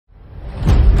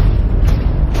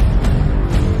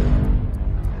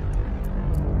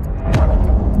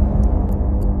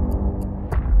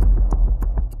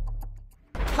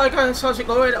Hi guys, how's it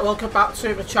going? Welcome back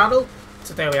to the channel.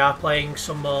 Today we are playing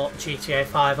some more GTA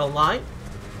 5 online.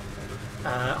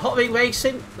 Hotring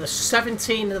Racing, there's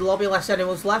 17 in the lobby unless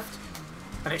anyone's left.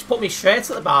 And it's put me straight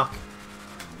at the back.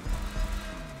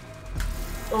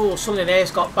 Oh, something here's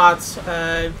got bad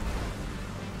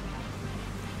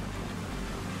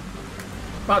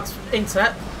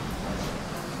internet.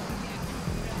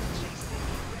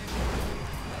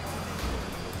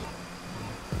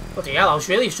 Bloody hell, I was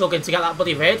really struggling to get that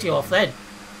bloody radio off then.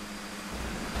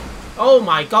 Oh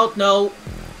my god, no.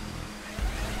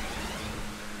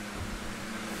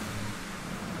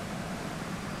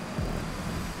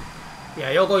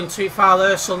 Yeah, you're going too far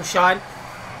there, sunshine.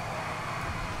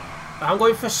 I'm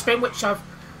going for a spin, which I've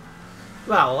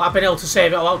been able to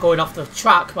save it without going off the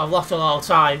track, but I've lost a lot of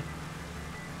time.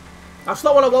 That's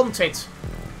not what I wanted.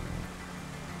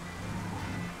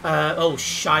 Oh,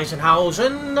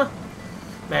 Scheisenhausen.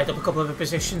 Made up a couple of the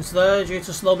positions there due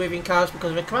to slow moving cars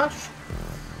because of a crash.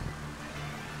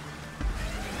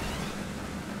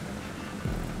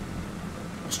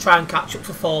 Let's try and catch up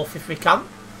to 4th if we can.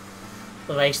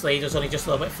 The race leader's only just a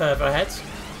little bit further ahead.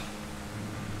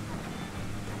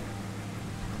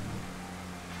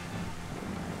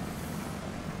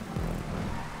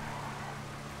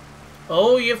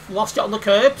 Oh, you've lost it on the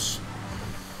curbs.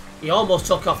 You almost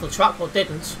took off the track but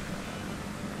didn't.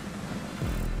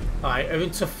 Right, we're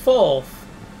into 4th.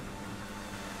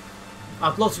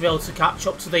 I'd love to be able to catch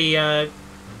up to the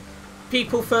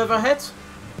people further ahead.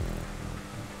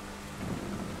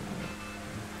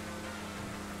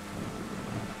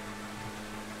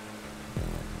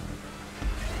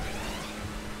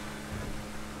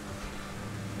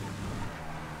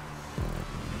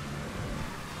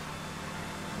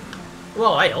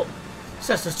 Well, hey up. It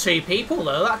says there's 2 people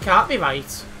though, that can't be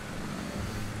right.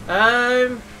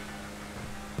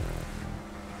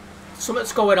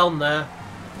 Something's going on there.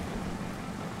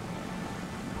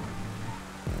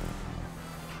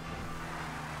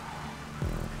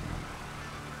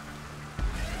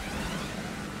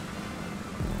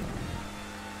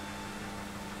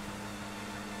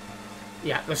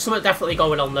 Yeah, there's something definitely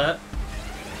going on there.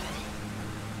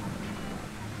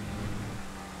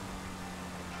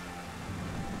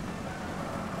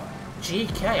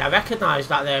 GK, I recognise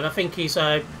that name. I think he's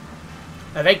a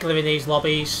regular in these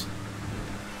lobbies.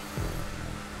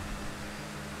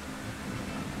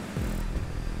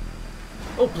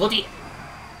 Oh, bloody...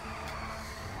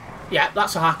 Yeah,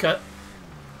 that's a hacker.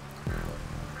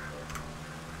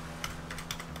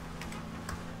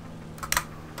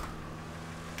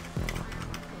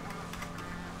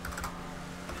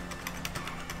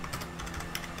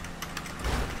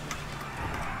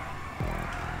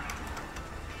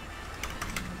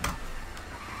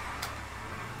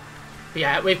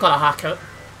 Yeah, we've got a hacker.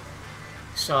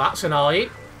 So that's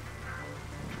annoying.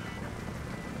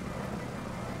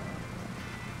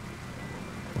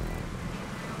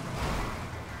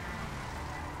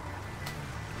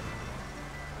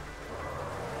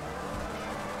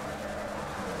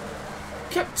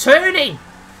 Kept turning.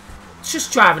 It's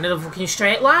just driving in a fucking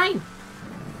straight line.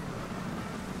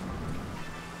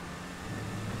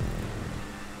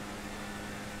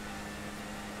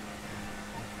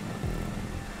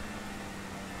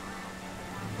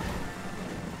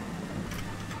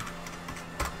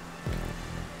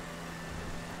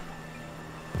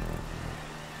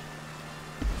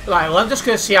 Right, well, I'm just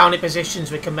going to see how many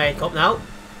positions we can make up now.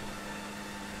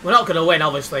 We're not going to win,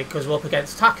 obviously, because we're up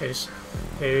against attackers,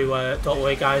 who, don't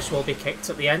worry guys, will be kicked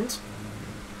at the end.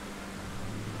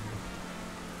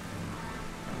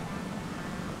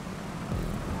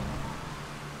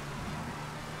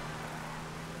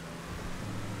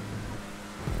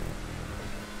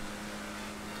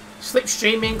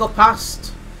 Slipstreaming go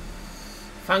past.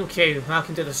 Thank you, I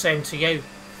can do the same to you.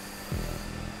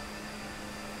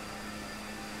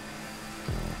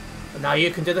 Now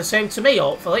you can do the same to me,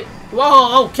 hopefully.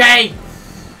 Whoa, okay.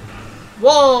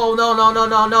 Whoa, no, no, no,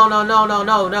 no, no, no, no, no,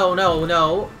 no, no, no,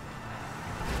 no.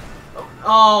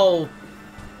 Oh.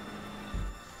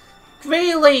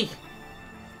 Really?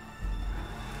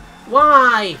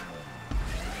 Why?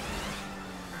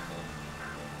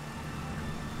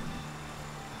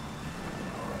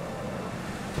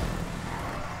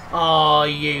 Oh,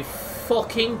 you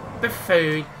fucking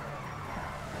buffoon.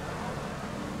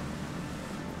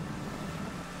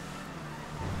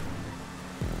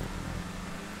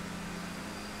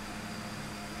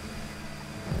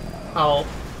 Oh,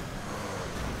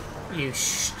 you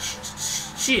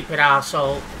stupid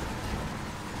asshole.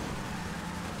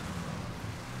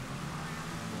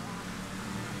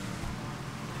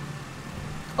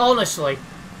 Honestly.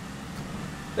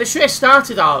 This race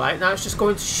started alright, now it's just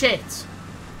going to shit.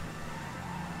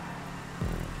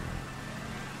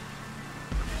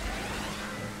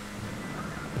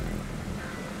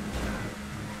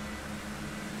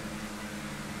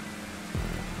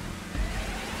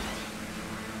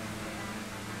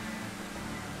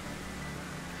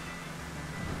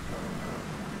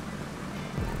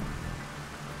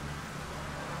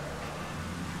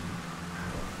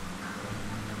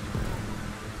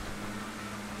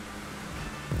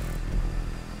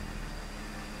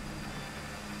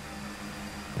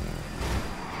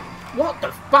 What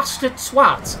the bastard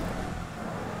twat?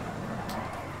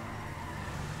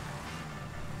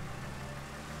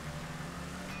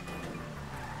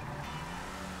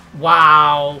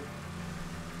 Wow.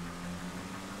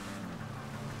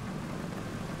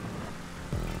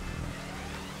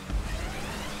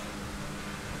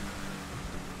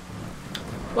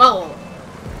 Well,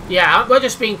 yeah, we're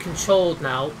just being controlled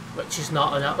now, which is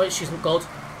not enough, which isn't good.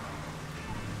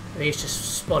 He's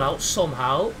just spun out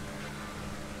somehow.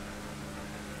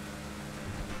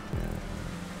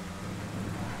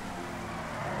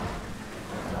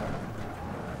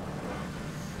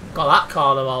 Got that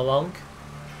corner all wrong.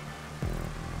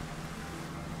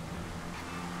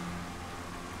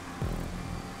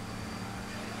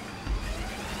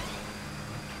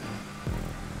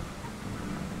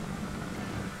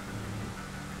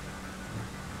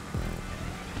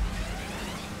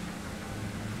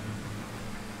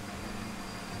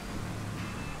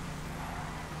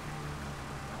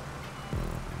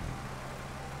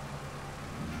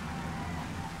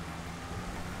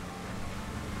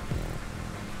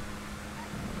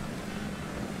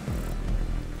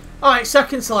 Alright,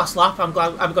 second to last lap. I'm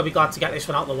going to be glad to get this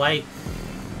one out of the way.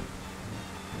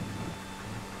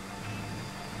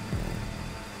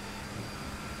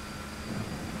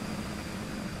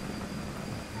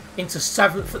 Into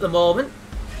 7th at the moment.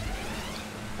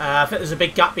 I think there's a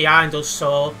big gap behind us,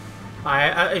 so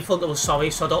in front of us, sorry,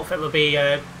 so I don't think we'll be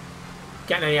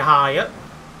getting any higher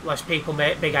unless people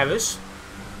make big errors.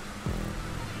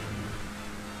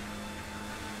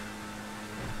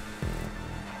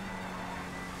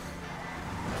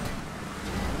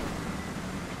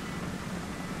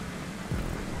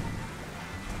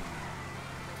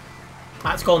 I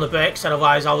had to go on the brakes,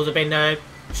 otherwise I would have been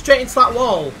straight into that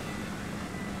wall.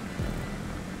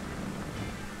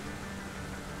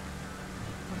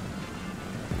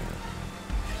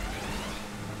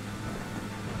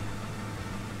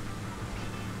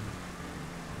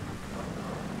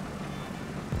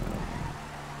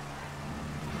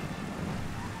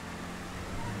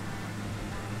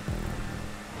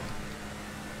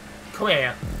 Come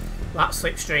here. That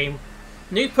slipstream.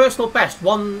 New personal best,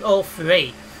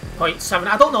 103.7.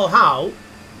 I don't know how.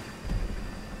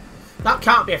 That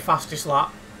can't be a fastest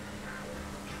lap.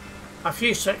 I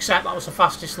refuse to accept that was the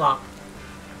fastest lap.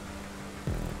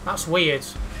 That's weird.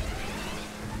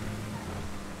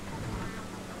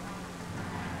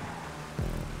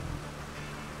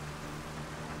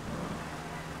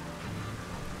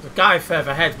 The guy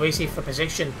further ahead, where's he for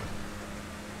position?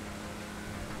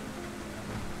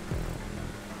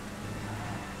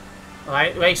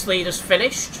 Alright, race leader's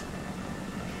finished.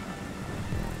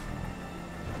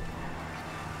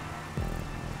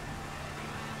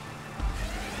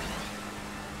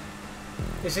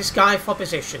 Is this guy for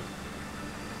position?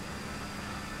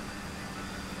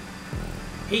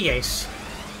 He is.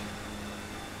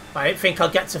 I didn't think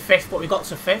I'd get to 5th, but we got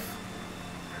to 5th.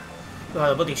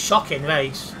 Well, a bloody shocking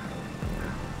race.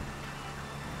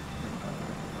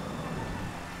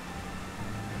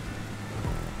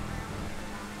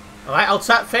 Alright, I'll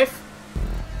take 5th.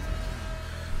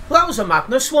 Well, that was a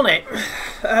madness, wasn't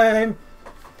it?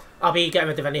 I'll be getting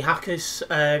rid of any hackers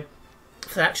for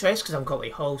the next race because I'm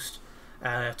currently host.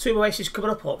 2 more races coming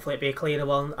up, hopefully it'll be a cleaner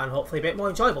one and hopefully a bit more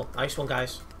enjoyable. Nice one,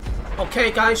 guys. Okay,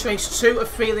 guys, race 2 of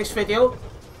 3 of this video.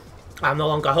 I'm no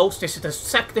longer host. This is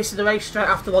the race straight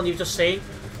after the one you've just seen.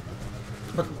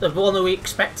 But the one that we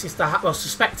expect is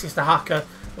suspect is the hacker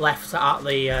left at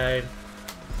the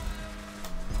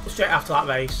straight after that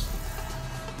race.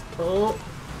 Oh.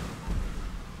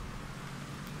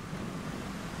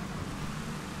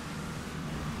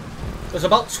 There's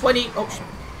about 20... Oh,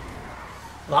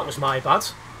 that was my bad.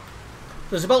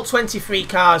 There's about 23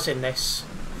 cars in this.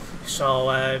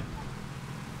 So,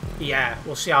 yeah,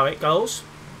 we'll see how it goes.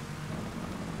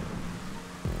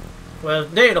 We're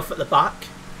near enough at the back.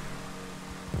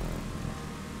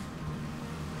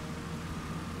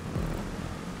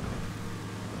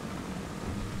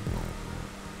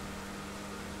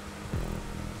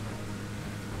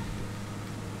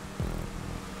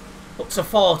 Up to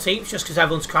 14th, just because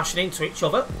everyone's crashing into each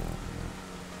other.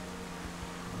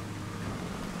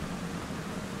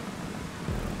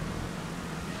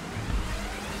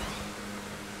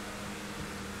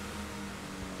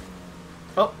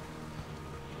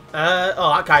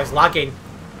 Oh, that guy's lagging.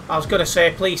 I was going to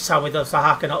say, please tell me there's a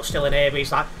hacker not still in here, but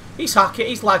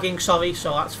he's lagging, sorry,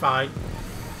 so that's fine.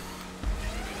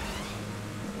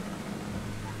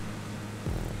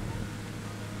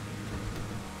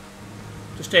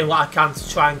 Just doing what I can to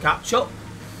try and catch up.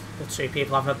 The 2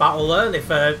 people having a battle there,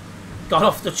 they've gone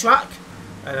off the track,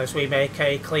 and as we make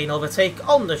a clean overtake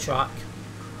on the track.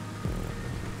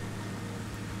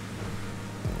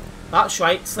 That's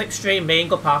right, slipstream me and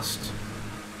go past.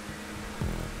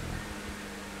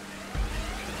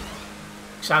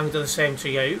 So I'm going to do the same to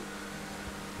you.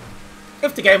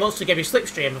 If the game wants to give you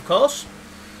slipstream, of course.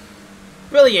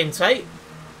 Brilliant, eh?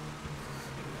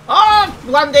 Oh,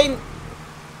 landing!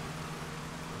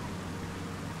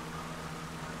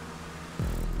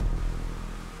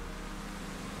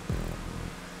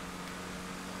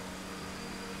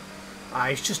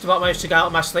 He's just about managed to get out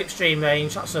of my slipstream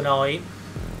range, that's annoying.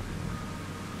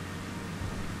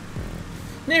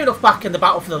 Near enough back in the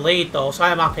battle for the lead though, so I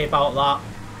am happy about that.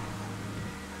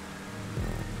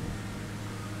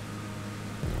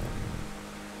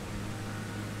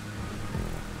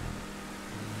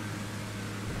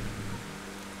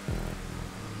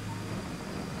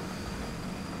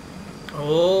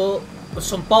 Oh, there's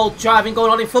some bold driving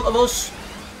going on in front of us.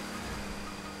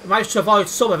 I managed to avoid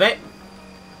some of it.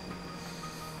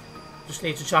 Just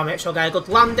need to try and make sure I get a good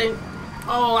landing.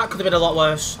 Oh, that could have been a lot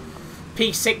worse.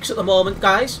 P6 at the moment,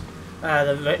 guys.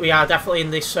 We are definitely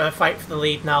in this fight for the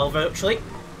lead now, virtually.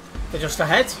 They're just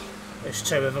ahead. There's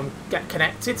two of them get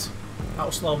connected. That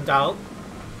will slow them down.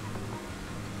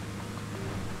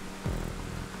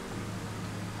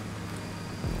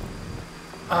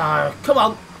 Come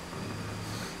on.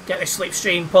 Get this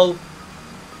slipstream pull.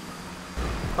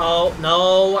 Oh,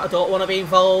 no, I don't want to be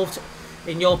involved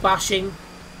in your bashing.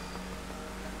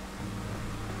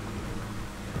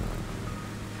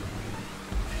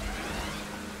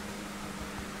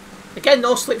 Again,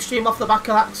 no slipstream off the back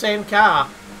of that same car.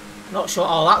 Not sure what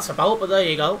all that's about, but there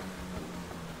you go.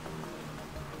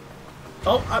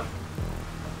 Oh,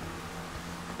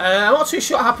 I'm not too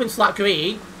sure what happened to that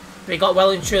green, but it got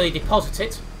well and truly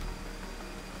deposited.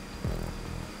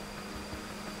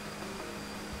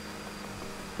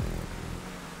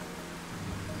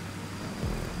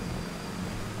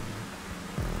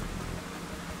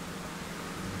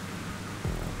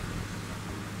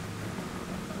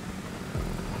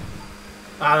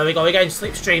 There we go, we're getting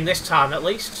slipstream this time at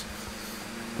least.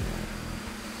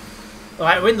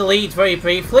 Alright, we're in the lead very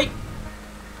briefly.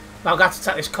 Now I've got to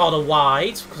take this corner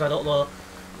wide, because I don't know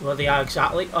where they are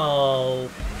exactly. Oh.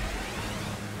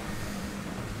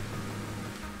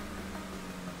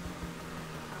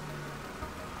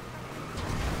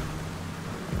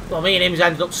 Well, me and him's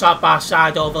ended up side by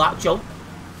side over that jump.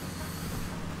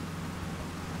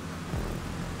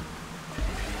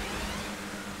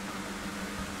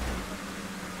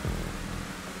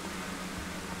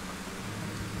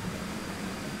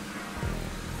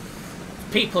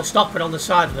 People are stopping on the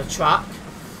side of the track.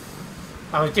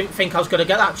 I didn't think I was going to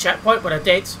get that checkpoint, but I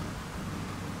did.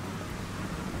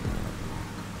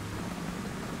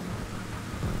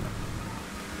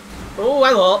 Oh,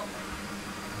 hello.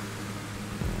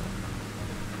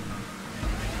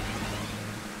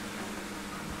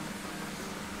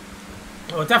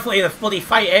 We're definitely in a bloody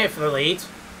fight here for the lead.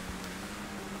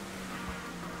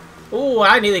 Oh,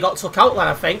 I nearly got took out then,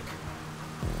 I think.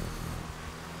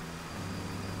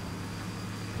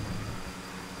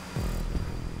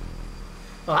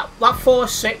 That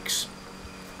 4-6,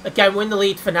 again, we're in the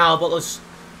lead for now, but there's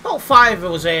about 5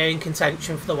 of us here in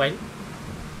contention for the win.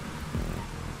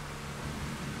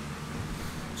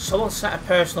 Someone set a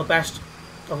personal best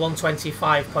of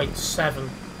 125.7.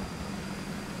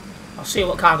 I'll see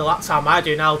what kind of lap time I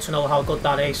do now to know how good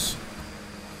that is.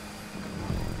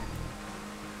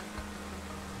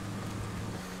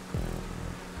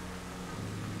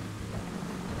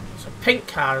 It's a pink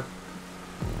car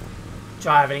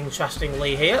driving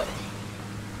interestingly here.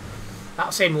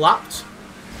 That's him lapped.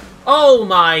 Oh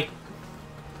my.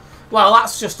 Well,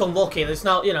 that's just unlucky. There's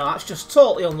no, you know, that's just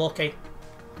totally unlucky.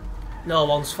 No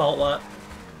one's fault there.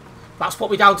 That's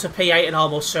put me down to P8 and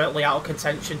almost certainly out of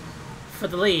contention for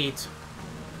the lead.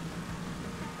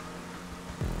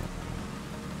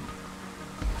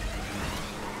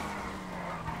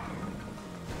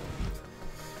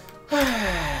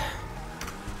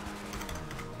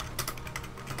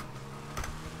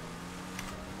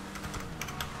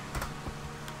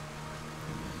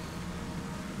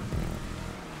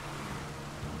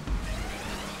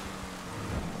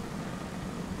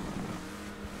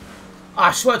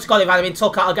 I swear to God, if I'd have been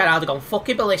took out again, I'd have gone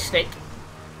fucking ballistic.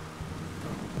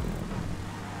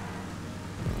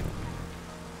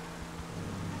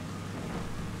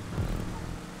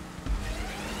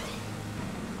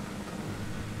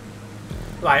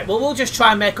 Right, well, we'll just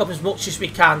try and make up as much as we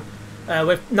can.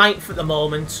 We're 9th at the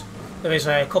moment. There is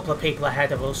a couple of people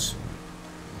ahead of us.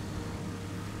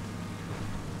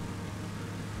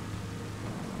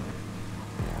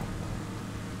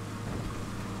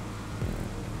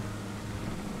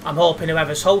 I'm hoping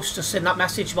whoever's host has seen that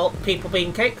message about people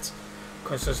being kicked,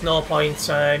 because there's no point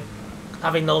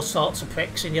having those sorts of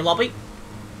pricks in your lobby.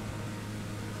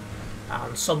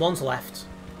 And someone's left.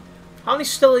 How many's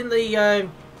still in the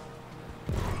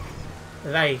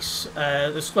race?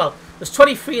 There's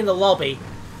 23 in the lobby,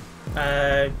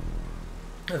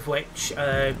 of which 2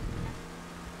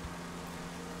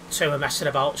 are messing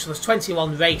about. So there's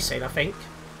 21 racing, I think.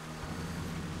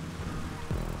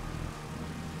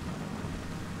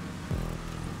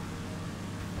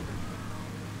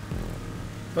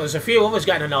 But there's a few others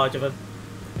getting annoyed with them.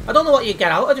 I don't know what you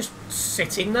get out of just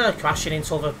sitting there crashing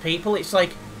into other people. It's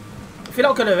like, if you're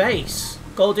not going to race,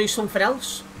 go do something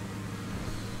else.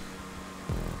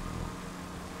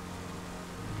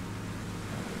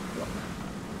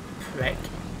 Prick.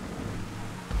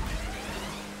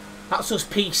 That's us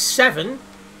P7.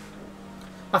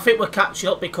 I think we're catching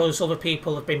up because other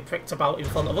people have been pricked about in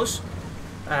front of us.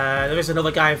 There is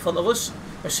another guy in front of us.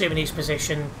 Assuming he's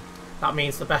position, that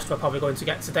means the best we're probably going to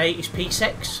get today is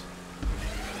P6.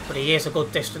 But he is a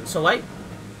good distance away.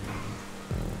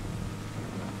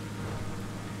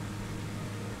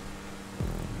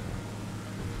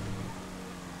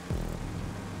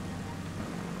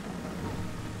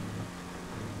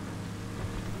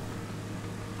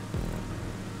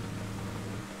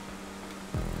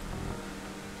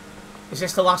 Is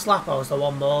this the last lap or is there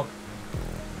one more?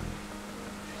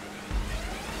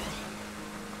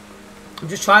 I'm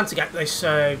just trying to get this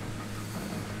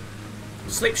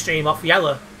slipstream off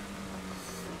yellow,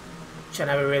 which I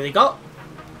never really got.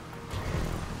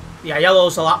 Yeah,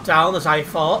 yellow's a lap down as I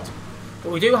thought,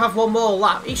 but we do have one more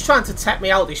lap. He's trying to tech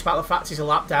me out despite the fact he's a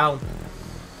lap down.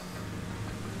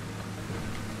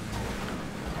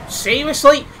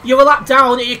 Seriously? You're a lap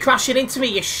down and you're crashing into me,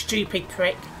 you stupid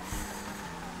prick.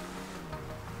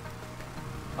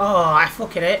 Oh, I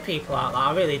fucking hate people like that,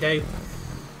 I really do.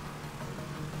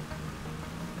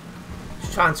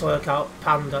 Just trying to work out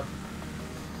Panda.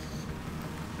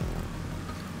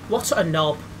 What a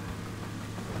knob.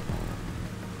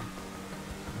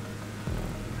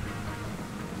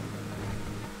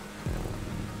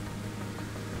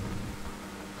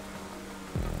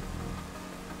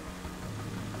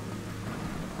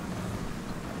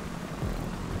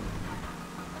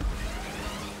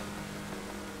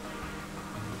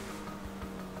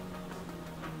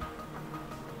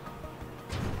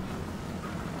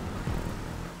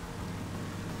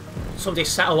 Somebody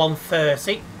set a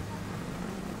 130.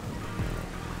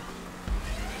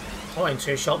 Oh, in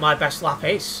too short, my best lap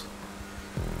is.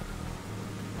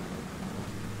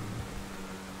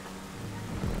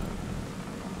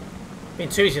 Been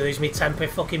too easy to lose me temper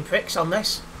fucking pricks on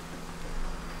this.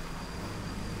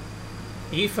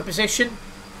 Are you for position?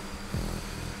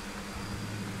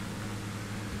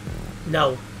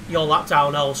 No, you're lap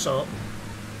down also.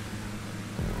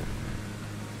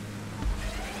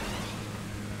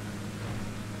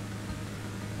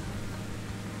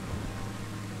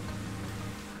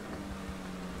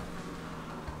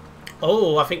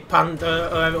 Oh, I think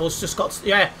Panda was just got...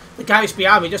 Yeah, the guys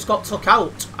behind me just got took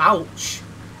out. Ouch.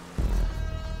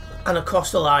 And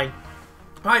across the line.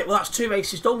 Right, well, that's 2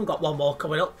 races done. We've got one more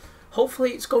coming up.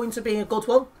 Hopefully it's going to be a good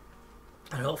one.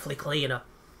 And hopefully cleaner.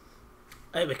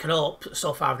 We can hope.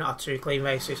 So far I've not had 2 clean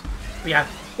races. But yeah,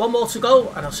 one more to go.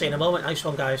 And I'll see you in a moment. Nice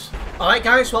one, guys. Alright,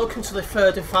 guys. Welcome to the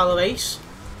 3rd and final race.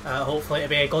 Hopefully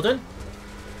it'll be a good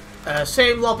one.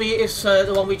 Same lobby as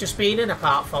the one we've just been in.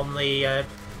 Apart from the...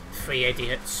 3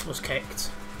 idiots was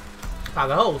kicked by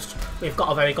the host. We've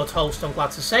got a very good host, I'm glad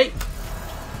to say.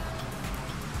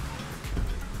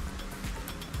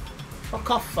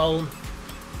 Fuck off, phone.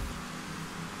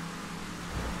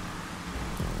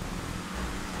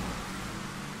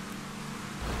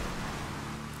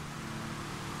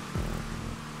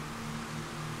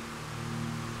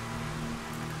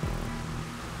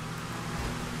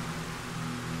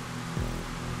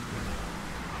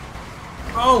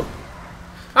 Oh!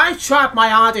 I tried my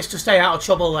hardest to stay out of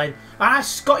trouble then, and I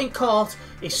got in caught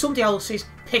in somebody else's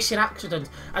pissing accident,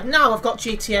 and now I've got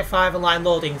GTA 5 online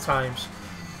loading times.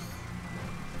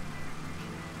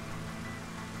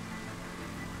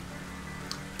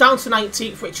 Down to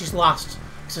 19th, which is last,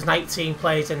 because there's 19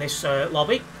 players in this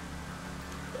lobby.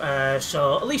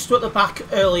 So at least we're at the back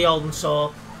early on,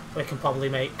 so we can probably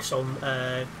make some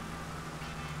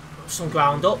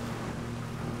ground up.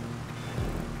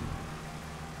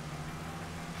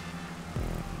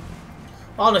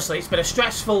 Honestly, it's been a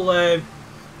stressful.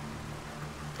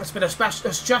 It's been a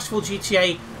stressful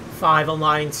GTA 5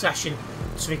 online session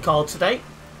to record today.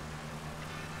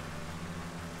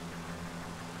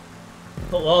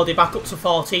 But we're already back up to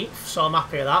 14th, so I'm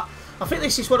happy with that. I think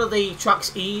this is one of the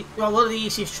tracks, one of the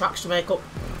easiest tracks to make up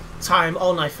time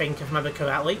on. I think, if I remember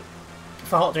correctly,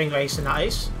 for Hotring Racing, that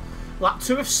is. Lap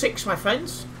 2 of 6, my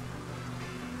friends.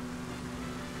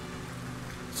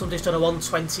 Somebody's done a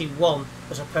 1:21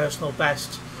 as a personal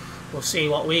best. We'll see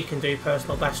what we can do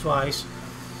personal best wise.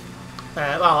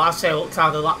 Well, I'll say look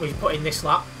down the lap we've put in this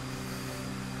lap.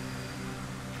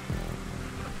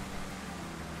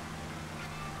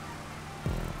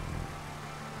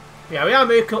 Yeah, we are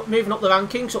moving up the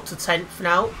rankings, up to 10th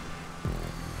now.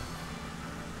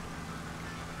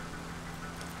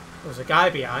 There's a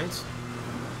guy behind.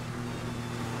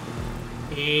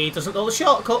 He doesn't know the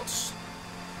shortcuts.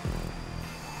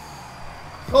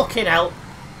 Fucking hell.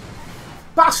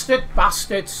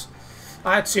 Bastards.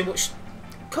 I had too much...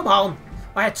 Come on.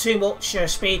 I had too much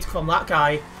speed from that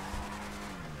guy.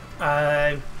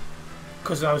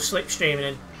 Because I was slipstreaming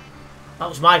in. That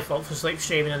was my fault for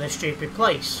slipstreaming in this stupid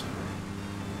place.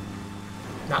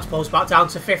 That's pulls back down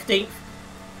to 15th.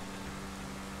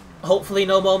 Hopefully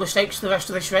no more mistakes for the rest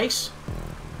of this race.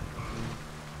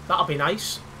 That'll be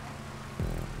nice.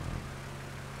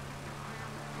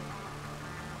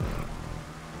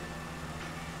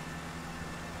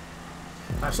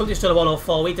 Somebody's done a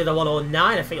 104, we did a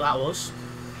 109 I think that was.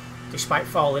 Despite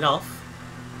falling off.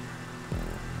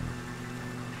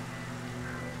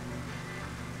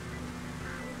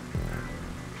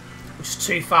 Which is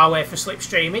too far away for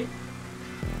slipstreaming.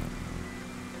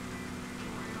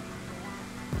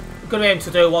 Going to aim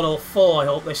to do 104 I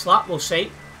hope this lap, we'll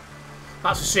see.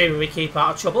 That's assuming we keep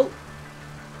out of trouble.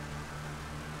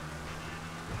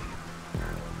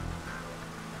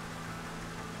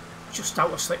 Just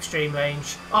out of slipstream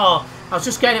range. Oh, I was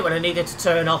just getting it when I needed to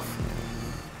turn off.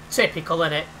 Typical,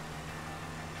 innit?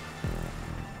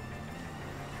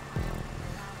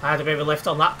 I had a bit of a lift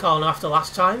on that corner after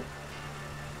last time.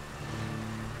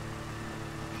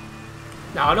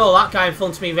 Now I know that guy in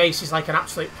front of me races like an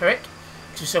absolute prick.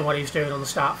 To see what he was doing on the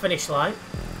start-finish line.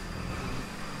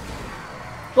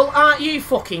 Well, aren't you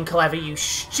fucking clever, you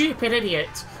stupid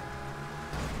idiot?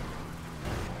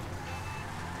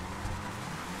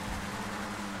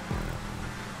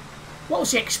 What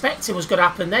was he expecting was going to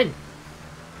happen then?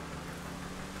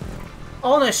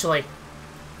 Honestly.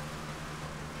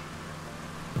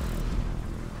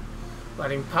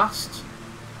 Let him past.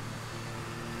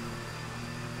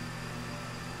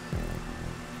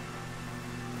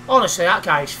 Honestly, that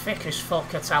guy's thick as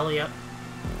fuck, I tell you.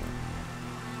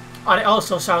 And it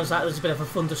also sounds like there's a bit of a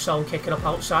thunderstorm kicking up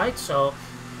outside, so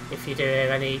if you do hear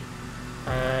any...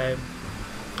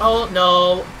 oh,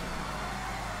 no!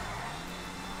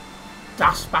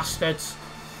 Das bastards.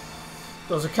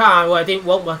 There was a car where I didn't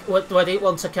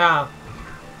want a car.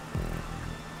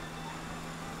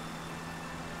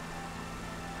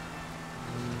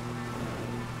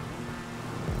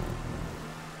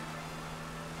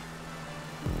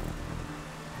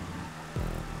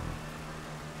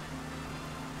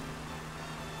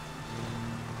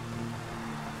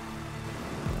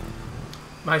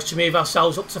 Managed to move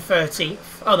ourselves up to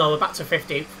 13th. Oh no, we're back to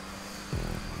 15th.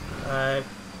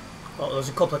 Well, there's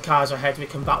a couple of cars ahead we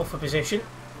can battle for position.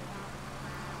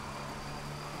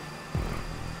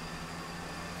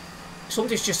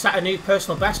 Somebody's just set a new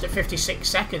personal best at 56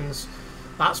 seconds.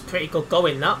 That's pretty good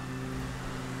going, that.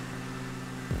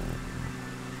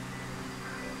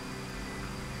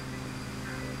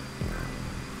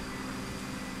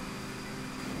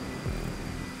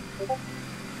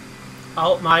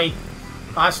 Oh my...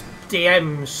 That's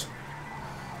DMs.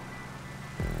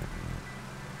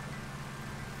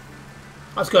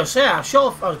 I was going to say, I'm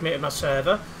sure I was muting my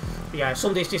server. But yeah,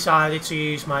 somebody's decided to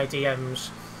use my DMs.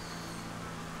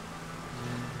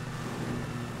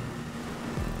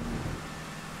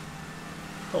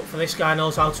 Hopefully this guy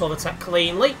knows how to overtake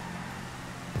cleanly.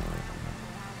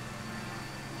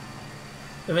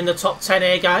 We're in the top 10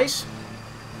 here, guys.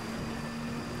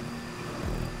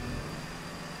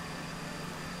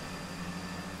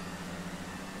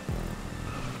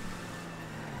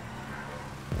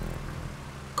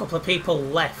 Couple of people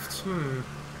left.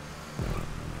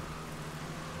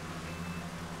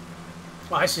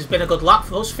 Well, this has been a good lap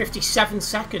for us. 57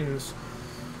 seconds.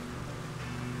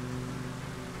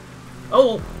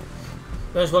 Oh,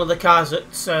 there's one of the cars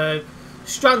that's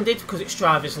stranded because its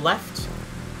driver's left.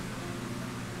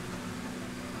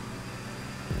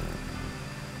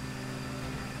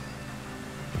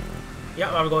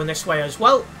 Yeah, I'm going this way as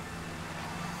well.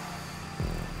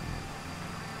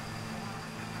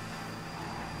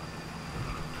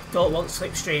 Don't want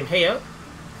slipstream here,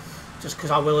 just because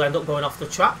I will end up going off the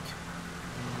track.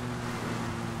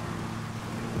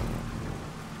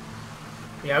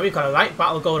 Yeah, we've got a right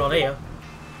battle going on here.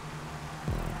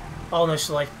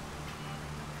 Honestly.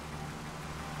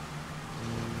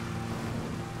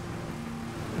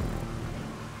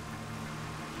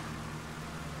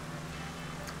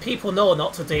 people know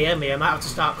not to DM me. I might have to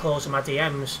start closing my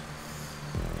DMs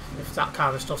if that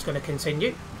kind of stuff's going to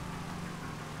continue.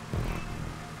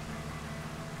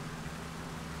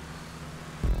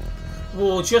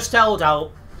 Well, just held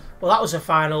out. Well, that was a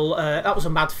final. That was a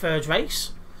mad third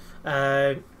race.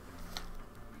 That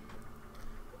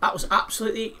was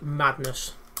absolutely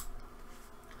madness.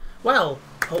 Well,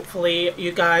 hopefully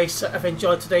you guys have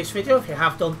enjoyed today's video. If you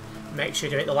have done, make sure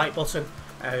you hit the like button.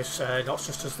 As not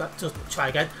just does that. Try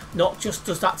again. Not just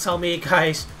does that tell me you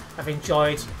guys have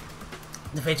enjoyed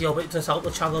the video, but it does help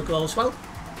the channel grow as well.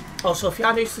 Also, if you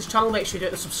are new to this channel, make sure you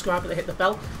do the subscribe and hit the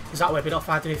bell, because that way we'll be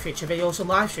notified of new future videos and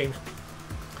live streams.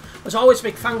 As always, a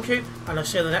big thank you, and I'll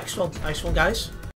see you in the next one. Nice one, guys.